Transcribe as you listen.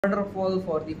wonderful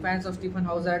for the fans of Stephen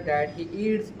Hauser that he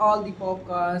eats all the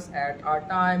popcorns at our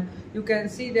time. You can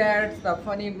see that the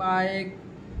funny Mike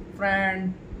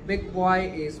friend Big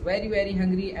Boy is very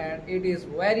hungry, and it is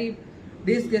very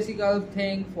disgusting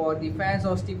thing for the fans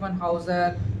of Stephen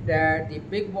Hauser that the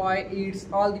Big Boy eats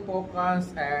all the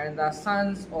popcorns and the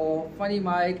sons of funny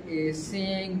Mike is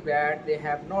saying that they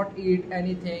have not eaten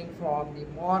anything from the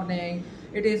morning.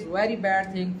 It is very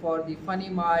bad thing for the funny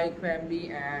Mike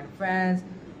family and fans.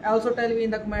 Also tell me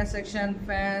in the comment section,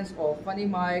 fans of funny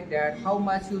Mike, that how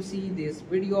much you see this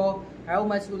video, how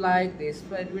much you like this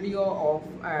video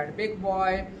of and Big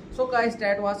Boy. So guys,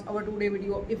 that was our today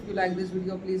video. If you like this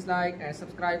video, please like and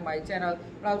subscribe my channel,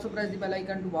 and also press the bell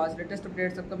icon to watch latest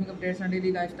updates, upcoming updates and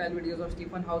daily lifestyle videos of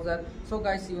Stephen Hauser. So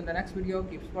guys, see you in the next video.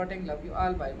 Keep supporting, love you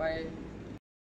all, bye bye.